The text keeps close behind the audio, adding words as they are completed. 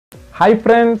Hi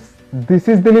friends, this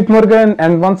is Dilip Morgan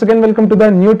and once again welcome to the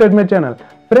new TEDMate channel.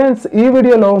 Friends, ఈ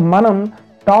వీడియోలో మనం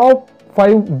top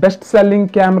 5 best selling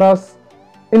cameras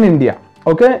in India.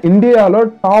 Okay, ఇండియాలో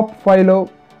top 5లో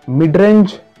mid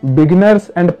range, beginners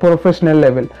and professional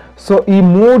level. So ఈ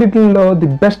మూడిట్లో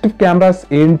the best cameras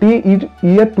ఏంటి, ఈ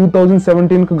year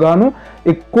 2017కు గాను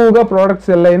ఎక్కువగా ప్రోడక్ట్స్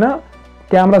సెల్ అయిన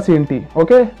కెమెరాస్ ఏంటి.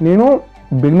 ఓకే, నేను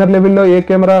బిగినర్ లెవెల్లో ఏ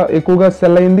కెమెరా ఎక్కువగా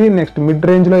సెల్ అయింది, నెక్స్ట్ మిడ్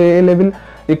రేంజ్లో ఏ లెవెల్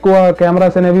ఎక్కువ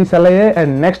కెమెరాస్ అనేవి సెల్ అయ్యాయి,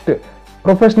 అండ్ నెక్స్ట్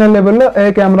ప్రొఫెషనల్ లెవెల్లో ఏ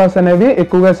కెమెరాస్ అనేవి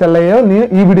ఎక్కువగా సెల్ అయ్యాయో నేను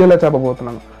ఈ వీడియోలో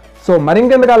చెప్పబోతున్నాను. సో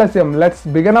మరింకెందుకు ఆలస్యం, లెట్స్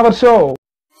బిగిన్ అవర్ షో.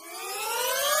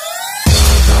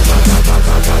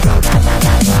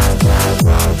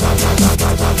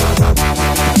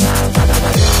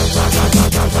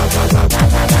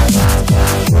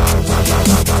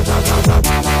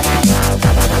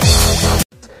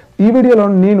 ఈ వీడియోలో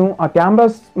నేను ఆ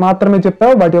కెమెరాస్ మాత్రమే చెప్తా,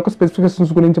 వాటి యొక్క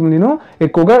స్పెసిఫికేషన్స్ గురించి నేను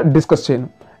ఎక్కువగా డిస్కస్ చేయను.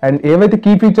 అండ్ ఏవైతే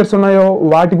కీ ఫీచర్స్ ఉన్నాయో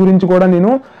వాటి గురించి కూడా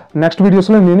నేను నెక్స్ట్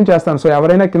వీడియోస్లో నేను చేస్తాను. సో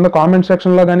ఎవరైనా కింద కామెంట్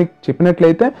సెక్షన్లో కానీ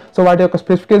చెప్పినట్లయితే సో వాటి యొక్క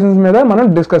స్పెసిఫికేషన్స్ మీద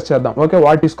మనం డిస్కస్ చేద్దాం. Okay,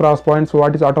 what is cross points,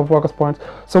 what is out of focus points,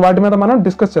 so వాటి మీద మనం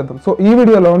డిస్కస్ చేద్దాం. సో ఈ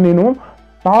వీడియోలో నేను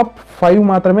టాప్ 5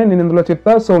 మాత్రమే నేను ఇందులో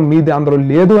చెప్తా. సో మీది అందులో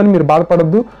లేదు అని మీరు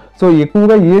బాధపడద్దు. సో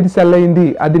ఎక్కువగా ఏది సెల్ అయింది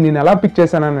అది నేను ఎలా పిక్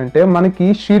చేశానంటే, మనకి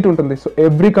షీట్ ఉంటుంది. So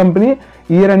every company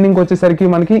year ending వచ్చేసరికి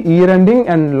మనకి ఇయర్ ఎండింగ్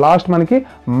అండ్ లాస్ట్ మనకి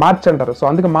మార్చ్ అంటారు. సో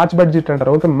అందుకే మార్చ్ బడ్జెట్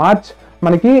అంటారు. ఓకే, మార్చ్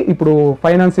మనకి ఇప్పుడు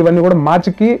ఫైనాన్స్ ఇవన్నీ కూడా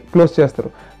మార్చ్కి క్లోజ్ చేస్తారు,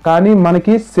 కానీ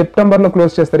మనకి సెప్టెంబర్లో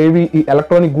క్లోజ్ చేస్తారు. ఏవి ఈ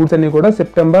ఎలక్ట్రానిక్ గూడ్స్ అన్ని కూడా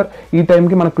సెప్టెంబర్ ఈ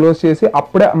టైంకి మనకు క్లోజ్ చేసి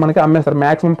అప్పుడే మనకి అమ్మేస్తారు.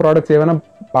 మ్యాక్సిమం ప్రోడక్ట్స్ ఏమైనా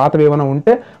పాతవి ఏమైనా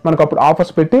ఉంటే మనకు అప్పుడు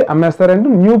ఆఫర్స్ పెట్టి అమ్మేస్తారు, అండ్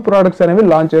న్యూ ప్రోడక్ట్స్ అనేవి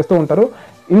లాంచ్ చేస్తూ ఉంటారు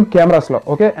ఇన్ కెమెరాస్లో.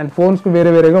 ఓకే, అండ్ ఫోన్స్కి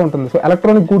వేరేగా ఉంటుంది. సో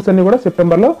ఎలక్ట్రానిక్ గూడ్స్ అన్ని కూడా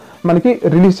సెప్టెంబర్లో మనకి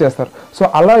రిలీజ్ చేస్తారు. సో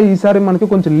అలా ఈసారి మనకి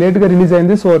కొంచెం లేట్గా రిలీజ్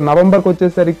అయింది. సో నవంబర్కి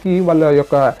వచ్చేసరికి వాళ్ళ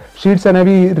యొక్క షీట్స్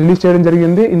అనేవి రిలీజ్ చేయడం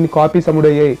జరిగింది. ఇన్ని కాపీస్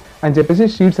అమ్ముడయ్యాయి అని చెప్పేసి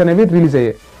షీట్స్ అనేవి రిలీజ్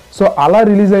అయ్యాయి. సో అలా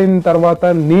రిలీజ్ అయిన తర్వాత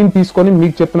నేను తీసుకొని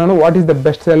మీకు చెప్తున్నాను what is the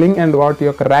best selling and వాటి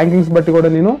యొక్క ర్యాంకింగ్స్ బట్టి కూడా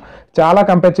నేను చాలా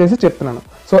కంపేర్ చేసి చెప్తున్నాను.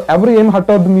 సో ఎవరు ఏం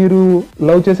హట్ అవుద్దు, మీరు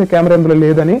లవ్ చేసే కెమెరా ఇందులో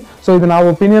లేదని. సో ఇది నా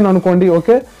ఒపీనియన్ అనుకోండి.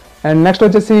 ఓకే, అండ్ నెక్స్ట్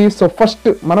వచ్చేసి సో ఫస్ట్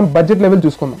మనం బడ్జెట్ లెవెల్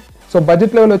చూసుకుందాం. సో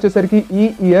బడ్జెట్ లెవెల్ వచ్చేసరికి ఈ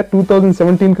ఇయర్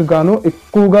 2017కి గాను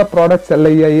ఎక్కువగా ప్రోడక్ట్స్ సెల్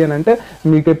అయ్యాయి అని అంటే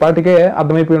మీకు ఇప్పటికే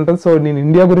అర్థమైపోయి ఉంటుంది. సో నేను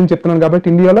ఇండియా గురించి చెప్తున్నాను కాబట్టి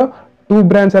ఇండియాలో 2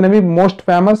 బ్రాండ్స్ అనేవి most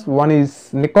famous. One is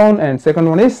Nikon and second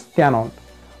one is canon.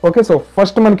 Okay, so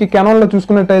first మనకి canon లో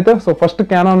చూసుకున్నట్టయితే సో ఫస్ట్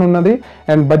canon ఉన్నది,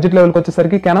 అండ్ బడ్జెట్ లెవెల్కి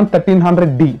వచ్చేసరికి canon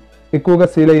 1300D ఎక్కువగా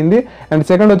సేల్ అయింది. అండ్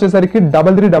సెకండ్ వచ్చేసరికి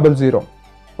 3300.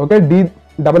 Okay,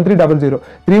 D3300.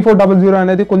 3400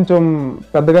 అనేది కొంచెం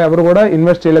పెద్దగా ఎవరు కూడా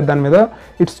ఇన్వెస్ట్ చేయలేదు దాని మీద.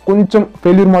 ఇట్స్ కొంచెం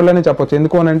ఫెయిల్యూర్ మోడల్ అనే చెప్పొచ్చు.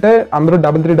 ఎందుకు అని అంటే అందరూ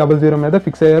 3300 మీద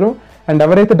ఫిక్స్ అయ్యారు, అండ్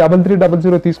ఎవరైతే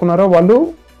 3300 తీసుకున్నారో వాళ్ళు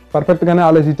పర్ఫెక్ట్గానే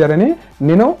ఆలోచించారని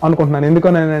నేను అనుకుంటున్నాను.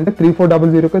 ఎందుకని అంటే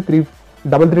 3400కి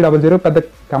 3300 పెద్ద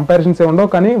కంపారిజన్స్ ఉండవు,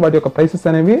 కానీ వాటి యొక్క ప్రైసెస్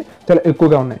అనేవి చాలా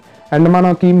ఎక్కువగా ఉన్నాయి. అండ్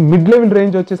మనకి మిడ్ లెవెల్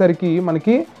రేంజ్ వచ్చేసరికి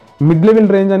మనకి మిడ్ లెవెల్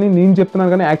రేంజ్ అని నేను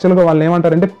చెప్తున్నాను, కానీ యాక్చువల్గా వాళ్ళు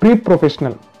ఏమంటారంటే pre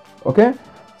professional. Okay,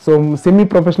 so semi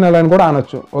professional అని కూడా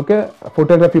అనొచ్చు. ఓకే,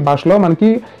 ఫోటోగ్రఫీ భాషలో మనకి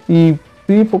ఈ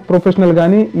ప్రీ ప్రొఫెషనల్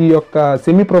కానీ ఈ యొక్క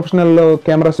సెమీ ప్రొఫెషనల్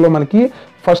కెమెరాస్లో మనకి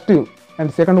ఫస్ట్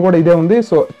అండ్ సెకండ్ కూడా ఇదే ఉంది.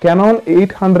 So canon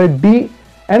 800D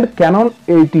and canon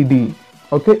 80D.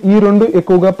 Okay, ఈ రెండు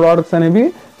ఎక్కువగా ప్రోడక్ట్స్ అనేవి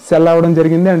సెల్ అవ్వడం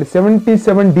జరిగింది. అండ్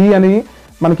 77D అని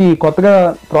మనకి కొత్తగా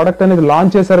ప్రోడక్ట్ అనేది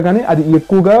లాంచ్ చేశారు, కానీ అది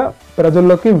ఎక్కువగా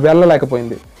ప్రజల్లోకి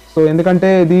వెళ్ళలేకపోయింది. సో ఎందుకంటే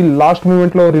ఇది లాస్ట్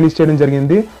మూమెంట్లో రిలీజ్ చేయడం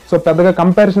జరిగింది. సో పెద్దగా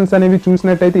కంపారిజన్స్ అనేవి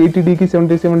చూసినట్టయితే 80Dకి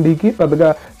 77Dకి పెద్దగా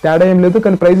తేడా ఏం లేదు,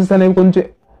 కానీ ప్రైసెస్ అనేవి కొంచెం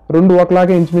రెండు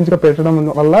ఒకలాగే ఇంచుమించుగా పెట్టడం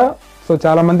వల్ల సో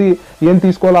చాలామంది ఏం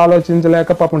తీసుకోవాలో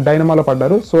ఆలోచించలేక పాపం డైనమాలో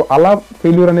పడ్డారు. సో అలా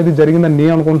ఫెయిల్యూర్ అనేది జరిగిందని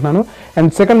నేను అనుకుంటున్నాను.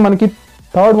 అండ్ సెకండ్ మనకి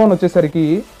థర్డ్ వన్ వచ్చేసరికి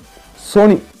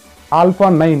Sony alpha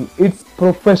 9. It's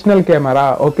professional camera.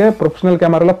 Okay, professional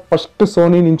కెమెరాలో ఫస్ట్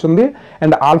సోనీ నుంచి ఉంది,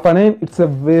 and alpha 9 it's a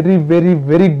very very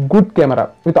very good camera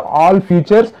with all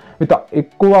features, with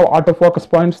ఎక్కువ ఆటో ఫోకస్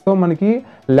పాయింట్స్తో మనకి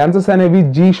లెన్సెస్ అనేవి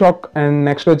G-Shock అండ్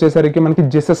నెక్స్ట్ వచ్చేసరికి మనకి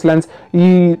జెసెస్ లెన్స్ ఈ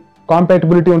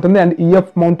కాంపాటబిలిటీ ఉంటుంది. అండ్ EF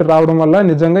మౌంట్ రావడం వల్ల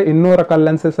నిజంగా ఎన్నో రకాల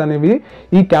లెన్సెస్ అనేవి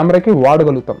ఈ కెమెరాకి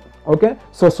వాడగలుగుతాం. ఓకే,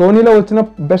 సో సోనీలో వచ్చిన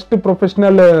బెస్ట్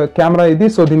ప్రొఫెషనల్ కెమెరా ఇది.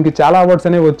 సో దీనికి చాలా అవార్డ్స్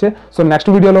అనేవి వచ్చాయి. సో నెక్స్ట్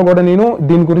వీడియోలో కూడా నేను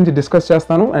దీని గురించి డిస్కస్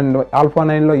చేస్తాను, అండ్ ఆల్ఫా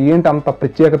 9లో ఏంటి అంత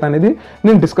ప్రత్యేకత అనేది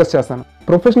నేను డిస్కస్ చేస్తాను.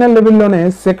 ప్రొఫెషనల్ లెవెల్లోనే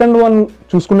సెకండ్ వన్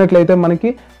చూసుకున్నట్లయితే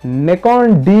మనకి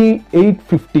నికాన్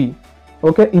D850.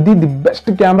 ఓకే, ఇది ది బెస్ట్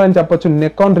కెమెరా అని చెప్పొచ్చు.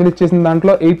 నికాన్ రిలీజ్ చేసిన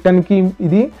దాంట్లో 810కి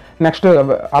ఇది నెక్స్ట్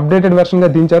అప్డేటెడ్ వెర్షన్గా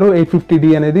దించారు 850D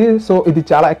అనేది. సో ఇది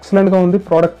చాలా ఎక్సలెంట్గా ఉంది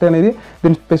ప్రోడక్ట్ అనేది.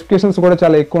 దీని స్పెసిఫికేషన్స్ కూడా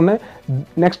చాలా ఎక్కువ ఉన్నాయి.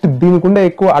 నెక్స్ట్ దీనికి ఉండే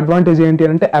ఎక్కువ అడ్వాంటేజ్ ఏంటి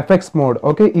అంటే ఎఫెక్ట్స్ మోడ్.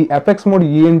 ఓకే, ఈ ఎఫెక్ట్స్ మోడ్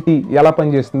ఏంటి, ఎలా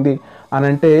పనిచేస్తుంది, అని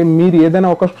అంటే మీరు ఏదైనా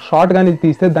ఒక షార్ట్ కానీ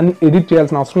తీస్తే దాన్ని ఎడిట్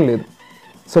చేయాల్సిన అవసరం లేదు.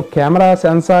 సో కెమెరా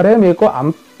సెన్సారే మీకు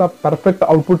అంత పర్ఫెక్ట్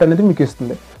అవుట్పుట్ అనేది మీకు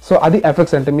ఇస్తుంది. సో అది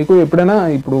ఎఫెక్ట్స్ అంటే మీకు ఎప్పుడైనా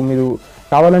ఇప్పుడు మీరు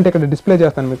కావాలంటే ఇక్కడ డిస్ప్లే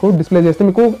చేస్తాను, మీకు డిస్ప్లే చేస్తే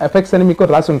మీకు ఎఫెక్ట్స్ అని మీకు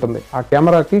రాసి ఉంటుంది. ఆ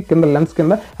కెమెరాకి కింద లెన్స్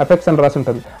కింద ఎఫెక్ట్స్ అని రాసి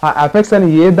ఉంటుంది. ఆ ఎఫెక్ట్స్ అని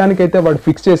ఏ దానికైతే వాడు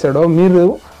ఫిక్స్ చేశాడో మీరు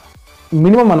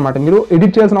మినిమం అనమాట, మీరు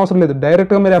ఎడిట్ చేయాల్సిన అవసరం లేదు,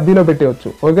 డైరెక్ట్గా మీరు FBలో పెట్టేయచ్చు.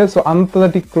 ఓకే, సో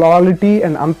అంతటి క్వాలిటీ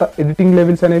అండ్ అంత ఎడిటింగ్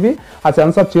లెవెల్స్ అనేవి ఆ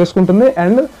సెన్సార్ చేసుకుంటుంది.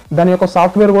 అండ్ దాని యొక్క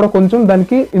సాఫ్ట్వేర్ కూడా కొంచెం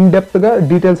దానికి ఇన్డెప్త్గా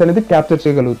డీటెయిల్స్ అనేది క్యాప్చర్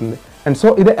చేయగలుగుతుంది. అండ్ సో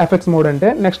ఇదే ఎఫెక్ట్స్ మోడ్ అంటే.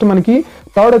 నెక్స్ట్ మనకి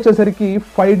థర్డ్ వచ్చేసరికి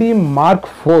 5D Mark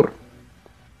IV.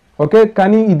 ఓకే,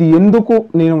 కానీ ఇది ఎందుకు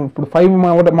నేను ఇప్పుడు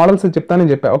 5 మోడల్స్ చెప్తానని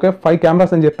చెప్పాను. ఓకే, 5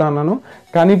 కెమెరాస్ అని చెప్తా ఉన్నాను,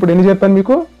 కానీ ఇప్పుడు ఎన్ని చెప్పాను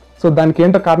మీకు? సో దానికి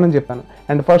ఏంటో కారణం చెప్పాను.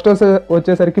 అండ్ ఫస్ట్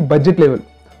వచ్చేసరికి బడ్జెట్ లెవెల్.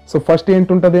 సో ఫస్ట్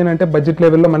ఏంటుంటుంది అని అంటే బడ్జెట్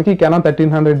లెవెల్లో మనకి canon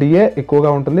 1300DA ఎక్కువగా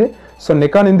ఉంటుంది. సో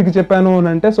నికాన్ ఎందుకు చెప్పాను అని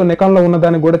అంటే, సో నికాన్లో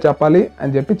ఉన్నదానికి కూడా చెప్పాలి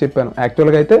అని చెప్పాను.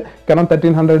 యాక్చువల్గా అయితే canon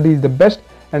 1300D is the best.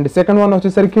 And second one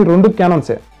వచ్చేసరికి 2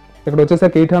 క్యానాన్సే. ఇక్కడ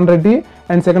వచ్చేసరికి 800D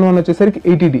అండ్ సెకండ్ వన్ వచ్చేసరికి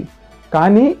 80D.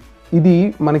 కానీ ఇది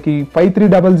మనకి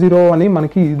 5300 అని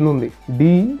మనకి ఇది ఉంది,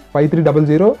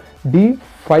 D5300,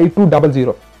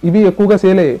 D5200. ఇవి ఎక్కువగా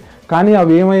సేల్ అయ్యాయి. కానీ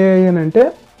అవి ఏమయ్యాయి అని అంటే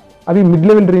అవి మిడ్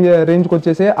లెవెల్ రేంజ్కి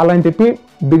వచ్చేసి అలా అని చెప్పి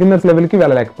బిగినర్స్ లెవెల్కి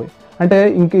వెళ్ళలేకపోయి, అంటే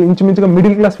ఇంచుమించుగా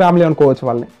మిడిల్ క్లాస్ ఫ్యామిలీ అనుకోవచ్చు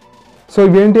వాళ్ళని. సో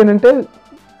ఇవేంటి అని అంటే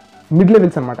మిడ్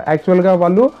లెవెల్స్ అనమాట. యాక్చువల్గా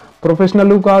వాళ్ళు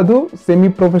ప్రొఫెషనల్ కాదు, సెమీ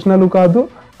ప్రొఫెషనల్ కాదు,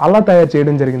 అలా తయారు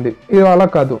చేయడం జరిగింది. ఇది అలా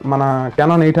కాదు, మన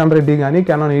canon 800D కానీ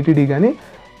canon 80D కానీ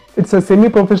ఇట్స్ సెమీ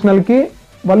ప్రొఫెషనల్కి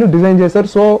వాళ్ళు డిజైన్ చేశారు.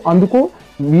 సో అందుకు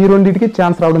ఈ రెండింటికి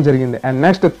ఛాన్స్ రావడం జరిగింది. అండ్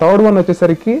నెక్స్ట్ థర్డ్ వన్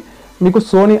వచ్చేసరికి మీకు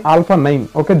సోనీ ఆల్ఫా 9.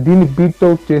 ఓకే, దీన్ని బీట్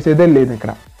అవుట్ చేసేదే లేదు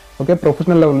ఇక్కడ. ఓకే,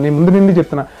 ప్రొఫెషనల్ లెవెల్ నేను ముందు నుండి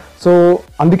చెప్తున్నా. సో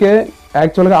అందుకే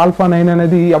యాక్చువల్గా ఆల్ఫా 9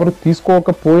 అనేది ఎవరు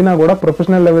తీసుకోకపోయినా కూడా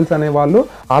ప్రొఫెషనల్ లెవెల్స్ అనే వాళ్ళు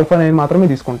ఆల్ఫా 9 మాత్రమే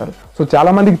తీసుకుంటారు. సో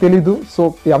చాలామందికి తెలీదు. సో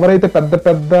ఎవరైతే పెద్ద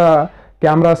పెద్ద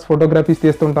కెమెరాస్ ఫోటోగ్రఫీస్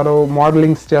తీస్తుంటారో,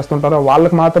 మోడలింగ్స్ చేస్తుంటారో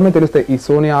వాళ్ళకి మాత్రమే తెలుస్తాయి ఈ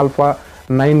సోనీ ఆల్ఫా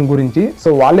 9 గురించి. సో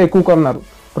వాళ్ళే ఎక్కువ కొన్నారు.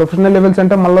 ప్రొఫెషనల్ లెవెల్స్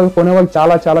అంటే మళ్ళీ కొనేవాళ్ళు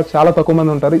చాలా చాలా చాలా తక్కువ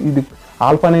మంది ఉంటారు. ఇది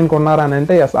ఆల్ఫా 9 కొన్నారా అని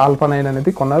అంటే ఎస్, ఆల్ఫా 9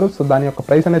 అనేది కొన్నారు. సో దాని యొక్క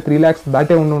ప్రైస్ అనేది 3 lakhs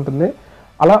దాటే ఉంటుంది.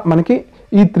 అలా మనకి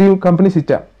ఈ 3 కంపెనీస్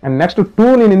ఇచ్చారు. అండ్ నెక్స్ట్ 2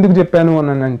 నేను ఎందుకు చెప్పాను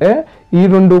అని అంటే ఈ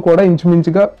 2 కూడా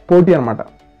ఇంచుమించుగా పోటీ అనమాట.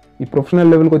 ఈ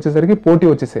ప్రొఫెషనల్ లెవెల్కి వచ్చేసరికి పోటీ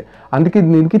వచ్చేసాయి, అందుకే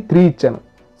దీనికి 3 ఇచ్చాను.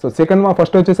 సో సెకండ్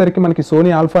ఫస్ట్ వచ్చేసరికి మనకి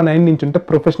సోనీ ఆల్ఫా 9 నుంచి ఉంటే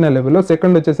ప్రొఫెషనల్ లెవెల్లో,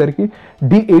 సెకండ్ వచ్చేసరికి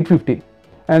D850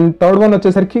 అండ్ థర్డ్ వన్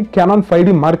వచ్చేసరికి canon 5D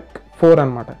Mark IV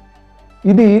అనమాట.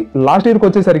 ఇది లాస్ట్ ఇయర్కి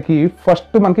వచ్చేసరికి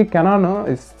ఫస్ట్ మనకి canon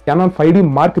 5D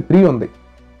Mark III ఉంది.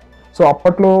 సో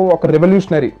అప్పట్లో ఒక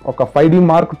రెవల్యూషనరీ, ఒక 5D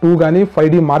Mark II కానీ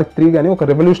 5D Mark III కానీ ఒక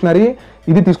రెవల్యూషనరీ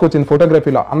ఇది తీసుకొచ్చింది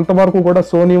ఫోటోగ్రఫీలో. అంతవరకు కూడా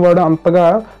సోనీ వాడు అంతగా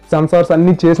సెన్సార్స్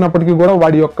అన్ని చేసినప్పటికీ కూడా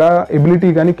వాడి యొక్క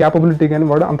ఎబిలిటీ కానీ క్యాపబిలిటీ కానీ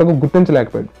వాడు అంతగా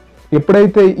గుర్తించలేకపోయాడు.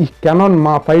 ఎప్పుడైతే ఈ canon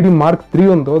 5D Mark III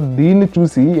ఉందో దీన్ని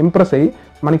చూసి ఇంప్రెస్ అయ్యి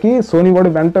మనకి సోనీ వాడు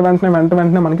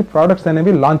వెంటనే మనకి ప్రోడక్ట్స్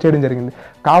అనేవి లాంచ్ చేయడం జరిగింది.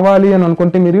 కావాలి అని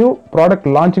అనుకుంటే మీరు ప్రోడక్ట్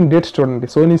లాంచింగ్ డేట్స్ చూడండి,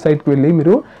 సోనీ సైట్కి వెళ్ళి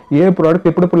మీరు ఏ ప్రోడక్ట్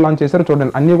ఎప్పుడెప్పుడు లాంచ్ చేశారో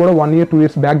చూడండి. అన్నీ కూడా 1 year 2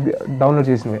 years బ్యాక్ డౌన్లోడ్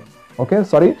చేసినవే. ఓకే,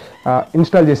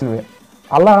 ఇన్స్టాల్ చేసినవే.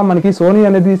 అలా మనకి సోనీ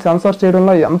అనేది సెన్సార్స్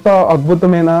చేయడంలో ఎంత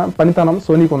అద్భుతమైన పనితనం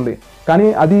సోనీకి ఉంది. కానీ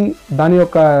అది దాని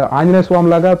యొక్క ఆంజనేయ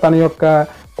స్వామి లాగా తన యొక్క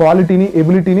క్వాలిటీని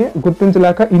ఎబిలిటీని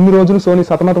గుర్తించలేక ఇన్ని రోజులు సోనీ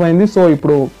సతమతమైంది. సో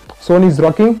ఇప్పుడు సోనీ ఈజ్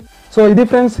రాకింగ్. సో ఇది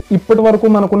ఫ్రెండ్స్ ఇప్పటి వరకు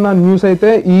మనకున్న న్యూస్ అయితే.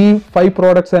 ఈ 5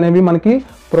 ప్రోడక్ట్స్ అనేవి మనకి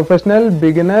professional,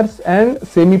 beginners and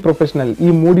semi professional ఈ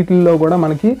మూడిట్లో కూడా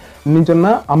మనకి నించున్న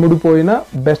అమ్ముడుపోయిన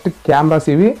బెస్ట్ కెమెరాస్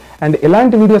ఇవి. అండ్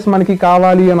ఎలాంటి వీడియోస్ మనకి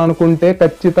కావాలి అని అనుకుంటే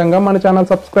ఖచ్చితంగా మన ఛానల్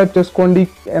సబ్స్క్రైబ్ చేసుకోండి.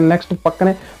 నెక్స్ట్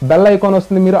పక్కనే బెల్ ఐకాన్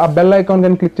వస్తుంది, మీరు ఆ బెల్ ఐకాన్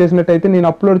కానీ క్లిక్ చేసినట్టయితే నేను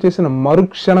అప్లోడ్ చేసిన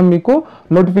మరుక్షణం మీకు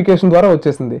నోటిఫికేషన్ ద్వారా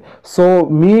వచ్చేసింది. సో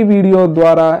మీ వీడియో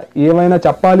ద్వారా ఏమైనా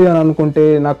చెప్పాలి అని అనుకుంటే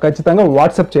నాకు ఖచ్చితంగా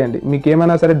వాట్సాప్ చేయండి. మీకు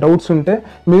ఏమైనా సరే డౌట్స్ ఉంటే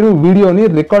మీరు వీడియోని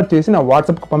రికార్డ్ చేసి నా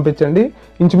వాట్సాప్కి పంపించండి.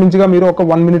 ఇంచుమించుగా మీరు ఒక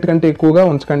 1 minute కంటే ఎక్కువగా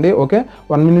ఉంచకండి. ఓకే,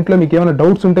 1 minuteలో మీకు ఏమైనా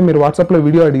డౌట్స్ ఉంటే మీరు వాట్సాప్లో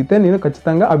వీడియో అడిగితే నేను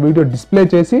ఖచ్చితంగా ఆ వీడియో డిస్ప్లే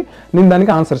చేసి నేను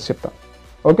దానికి ఆన్సర్స్ చెప్తాను.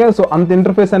 ఓకే, సో అంత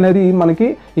ఇంటర్ఫేస్ అనేది మనకి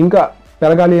ఇంకా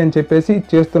పెరగాలి అని చెప్పేసి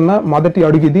చేస్తున్న మొదటి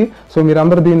అడుగు ఇది. సో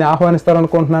మీరందరూ దీన్ని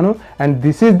ఆహ్వానిస్తారనుకుంటున్నాను. And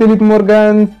this is Dilip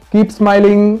Murugan, keep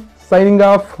smiling, signing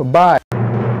off, bye.